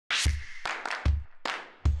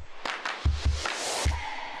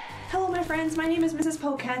friends, my name is Mrs.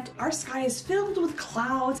 Poquette. Our sky is filled with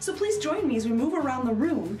clouds, so please join me as we move around the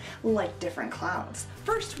room like different clouds.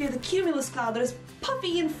 First, we have the cumulus cloud that is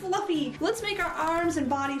puffy and fluffy. Let's make our arms and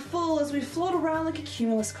body full as we float around like a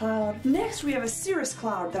cumulus cloud. Next, we have a cirrus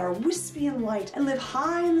cloud that are wispy and light and live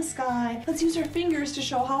high in the sky. Let's use our fingers to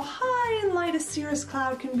show how high and light a cirrus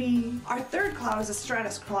cloud can be. Our third cloud is a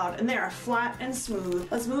stratus cloud, and they are flat and smooth.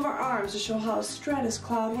 Let's move our arms to show how a stratus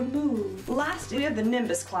cloud would move. Last, we have the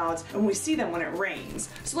nimbus clouds, and we see them when it rains.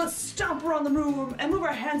 So let's stomp around the room and move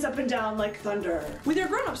our hands up and down like thunder. With your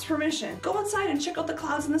grown-ups' permission, go outside and check out the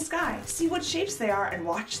clouds in the sky. See what shapes they are and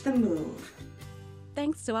watch them move.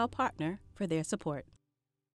 Thanks to our partner for their support.